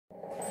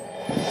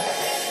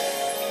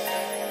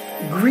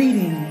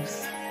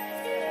Greetings.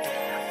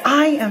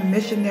 I am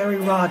Missionary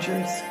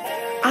Rogers.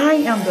 I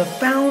am the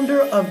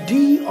founder of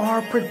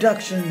DR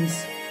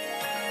Productions,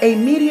 a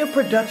media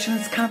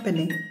productions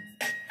company.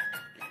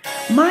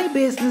 My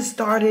business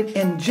started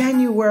in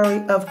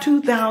January of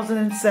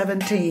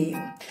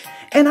 2017,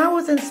 and I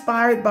was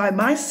inspired by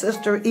my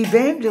sister,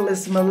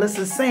 Evangelist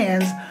Melissa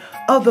Sands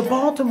of the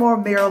Baltimore,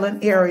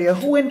 Maryland area,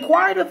 who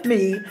inquired of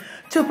me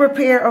to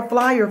prepare a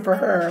flyer for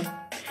her.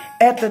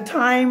 At the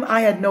time,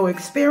 I had no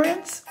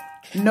experience,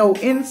 no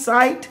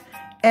insight,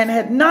 and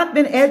had not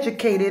been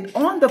educated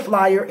on the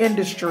flyer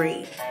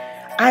industry.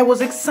 I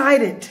was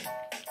excited,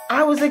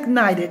 I was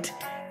ignited,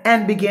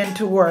 and began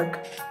to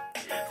work.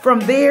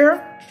 From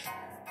there,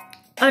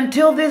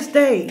 until this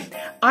day,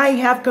 I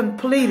have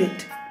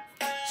completed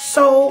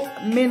so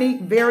many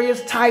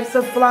various types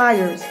of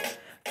flyers.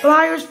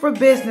 Flyers for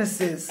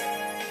businesses,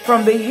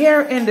 from the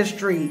hair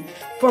industry,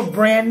 for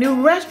brand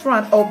new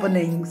restaurant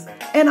openings,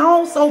 and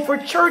also for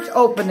church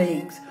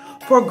openings,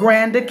 for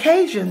grand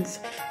occasions,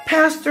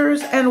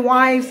 pastors' and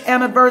wives'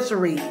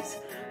 anniversaries,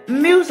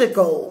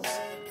 musicals,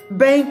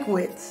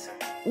 banquets,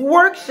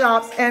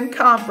 workshops and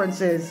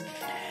conferences,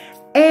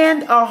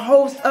 and a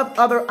host of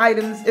other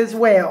items as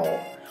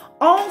well.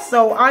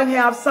 Also, I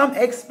have some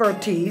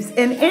expertise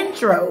in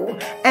intro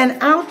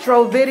and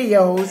outro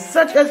videos,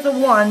 such as the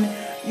one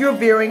you're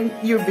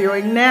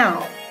viewing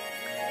now.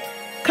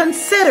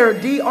 Consider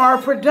DR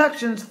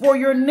Productions for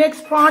your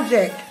next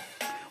project,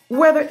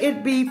 whether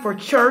it be for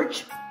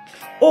church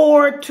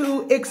or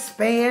to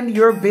expand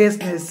your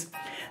business.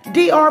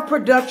 DR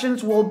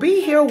Productions will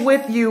be here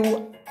with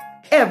you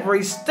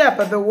every step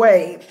of the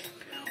way.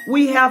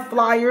 We have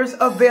flyers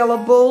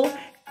available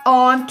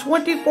on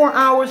 24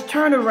 hours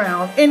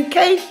turnaround in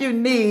case you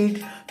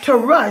need to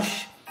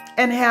rush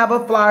and have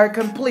a flyer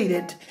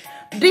completed.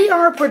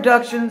 DR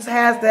Productions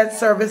has that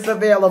service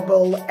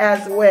available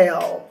as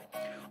well.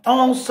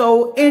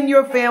 Also, in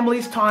your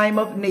family's time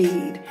of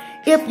need,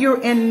 if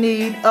you're in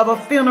need of a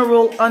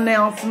funeral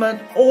announcement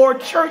or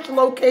church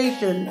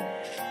location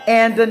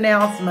and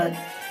announcement,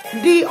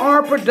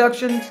 DR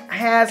Productions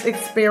has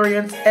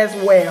experience as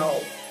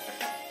well.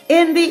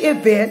 In the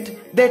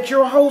event that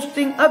you're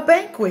hosting a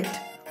banquet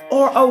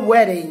or a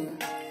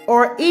wedding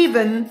or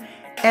even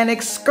an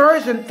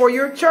excursion for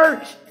your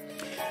church,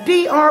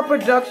 DR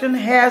Production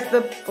has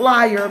the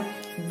flyer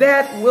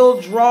that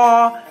will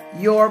draw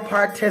your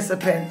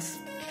participants.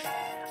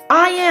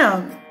 I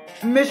am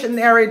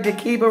Missionary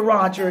Dekiba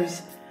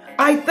Rogers.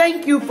 I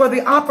thank you for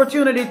the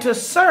opportunity to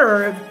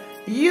serve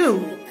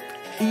you,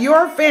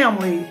 your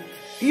family,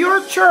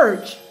 your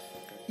church,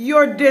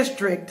 your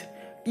district,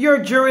 your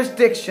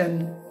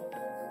jurisdiction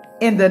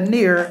in the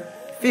near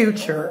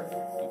future.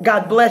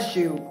 God bless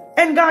you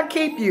and God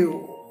keep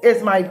you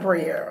is my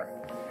prayer.